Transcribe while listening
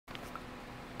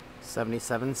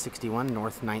7761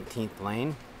 North 19th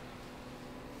Lane.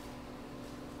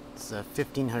 It's a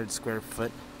 1,500 square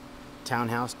foot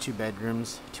townhouse, 2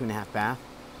 bedrooms, 2.5 bath.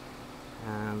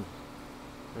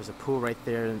 There's a pool right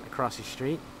there across the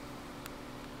street.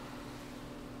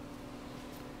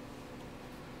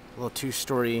 A little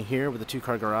 2-story here with a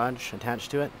 2-car garage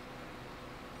attached to it.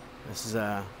 This is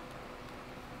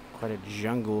quite a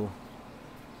jungle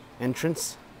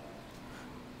entrance.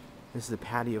 This is the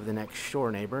patio of the next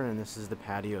door neighbor, and this is the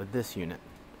patio of this unit.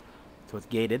 So it's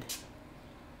gated.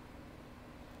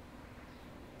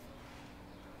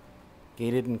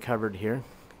 Gated and covered here.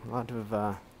 A lot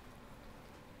of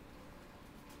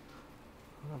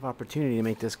opportunity to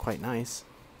make this quite nice.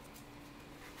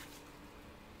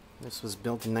 This was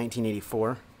built in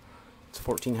 1984. It's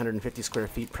 1,450 square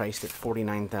feet, priced at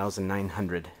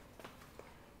 $49,900.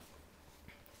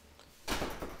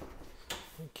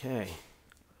 Okay.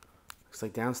 Looks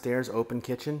like downstairs, open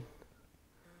kitchen.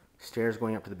 Stairs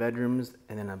going up to the bedrooms,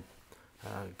 and then a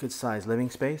good sized living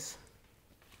space.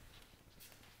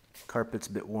 Carpet's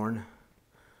a bit worn.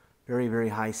 Very, very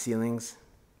high ceilings.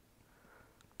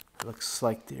 It looks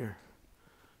like there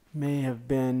may have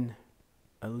been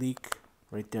a leak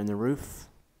right there in the roof.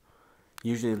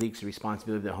 Usually leaks are the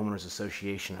responsibility of the homeowners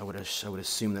association. I would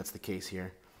assume that's the case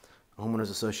here.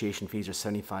 Homeowners association fees are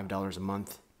 $75 a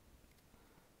month.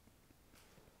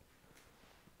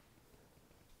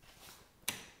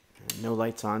 And no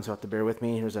lights on, so you'll have to bear with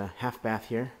me. Here's a half bath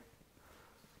here.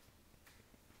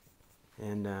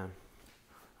 And a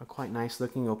quite nice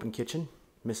looking open kitchen.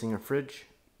 Missing a fridge.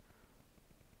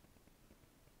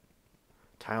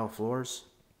 Tile floors.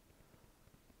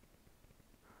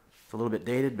 It's a little bit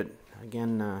dated, but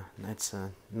again, that's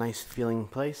a nice feeling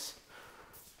place.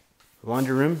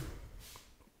 Laundry room.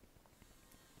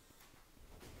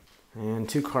 And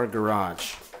 2-car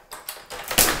garage.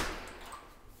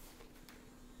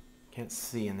 Can't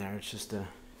see in there, it's just a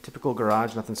typical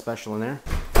garage, nothing special in there.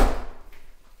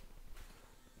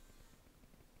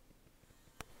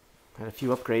 Had a few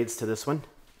upgrades to this one.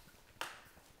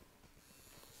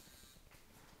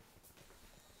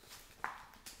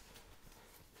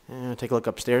 And take a look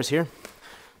upstairs here.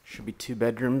 Should be 2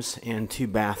 bedrooms and 2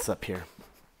 baths up here.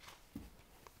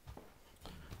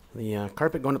 The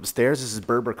carpet going upstairs, this is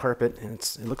Berber carpet, and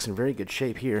it looks in very good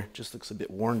shape here. Just looks a bit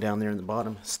worn down there in the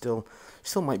bottom. Still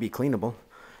might be cleanable.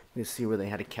 You can see where they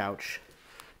had a couch.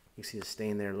 You can see the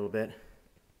stain there a little bit.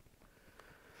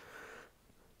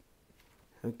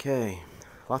 Okay,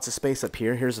 lots of space up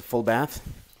here. Here's a full bath.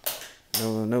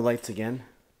 No lights again.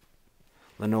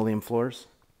 Linoleum floors.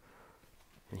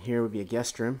 And here would be a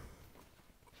guest room.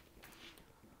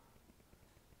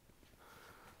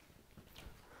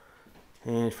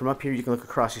 And from up here you can look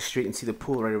across the street and see the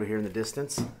pool right over here in the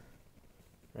distance.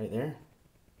 Right there.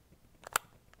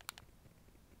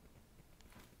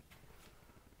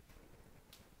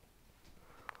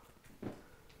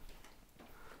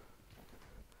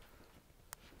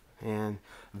 And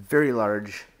very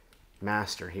large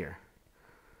master here.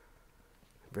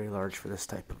 Very large for this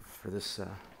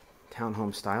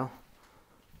townhome style.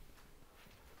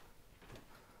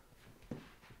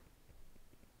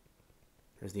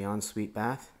 There's the ensuite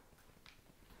bath.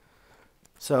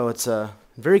 So it's a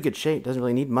very good shape. Doesn't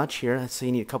really need much here. I'd say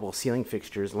you need a couple of ceiling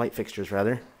fixtures, light fixtures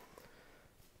rather.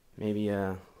 Maybe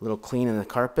a little clean in the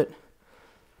carpet.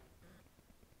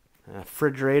 A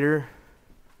refrigerator,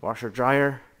 washer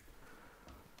dryer,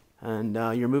 and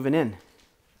you're moving in.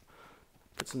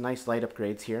 Got some nice light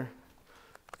upgrades here.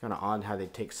 It's kind of odd how they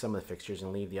take some of the fixtures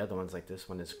and leave the other ones. Like this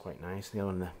one is quite nice. The other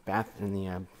one in the bath and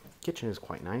the kitchen is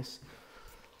quite nice.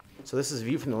 So this is a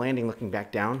view from the landing looking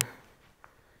back down.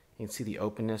 You can see the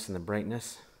openness and the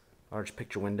brightness. Large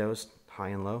picture windows, high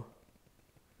and low.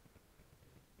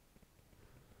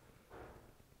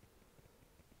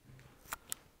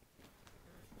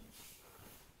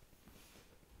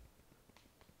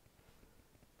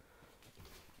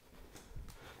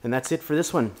 And that's it for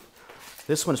this one.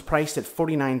 This one's priced at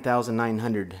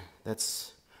 $49,900.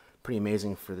 That's pretty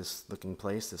amazing for this looking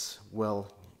place. This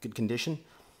good condition.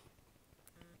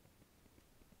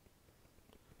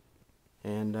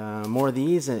 And more of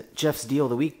these at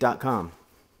jeffsdealoftheweek.com.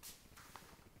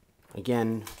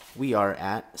 Again, we are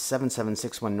at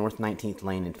 7761 North 19th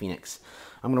Lane in Phoenix.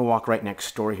 I'm going to walk right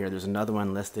next door here. There's another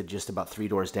one listed just about 3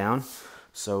 doors down.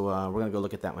 So we're going to go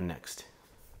look at that one next.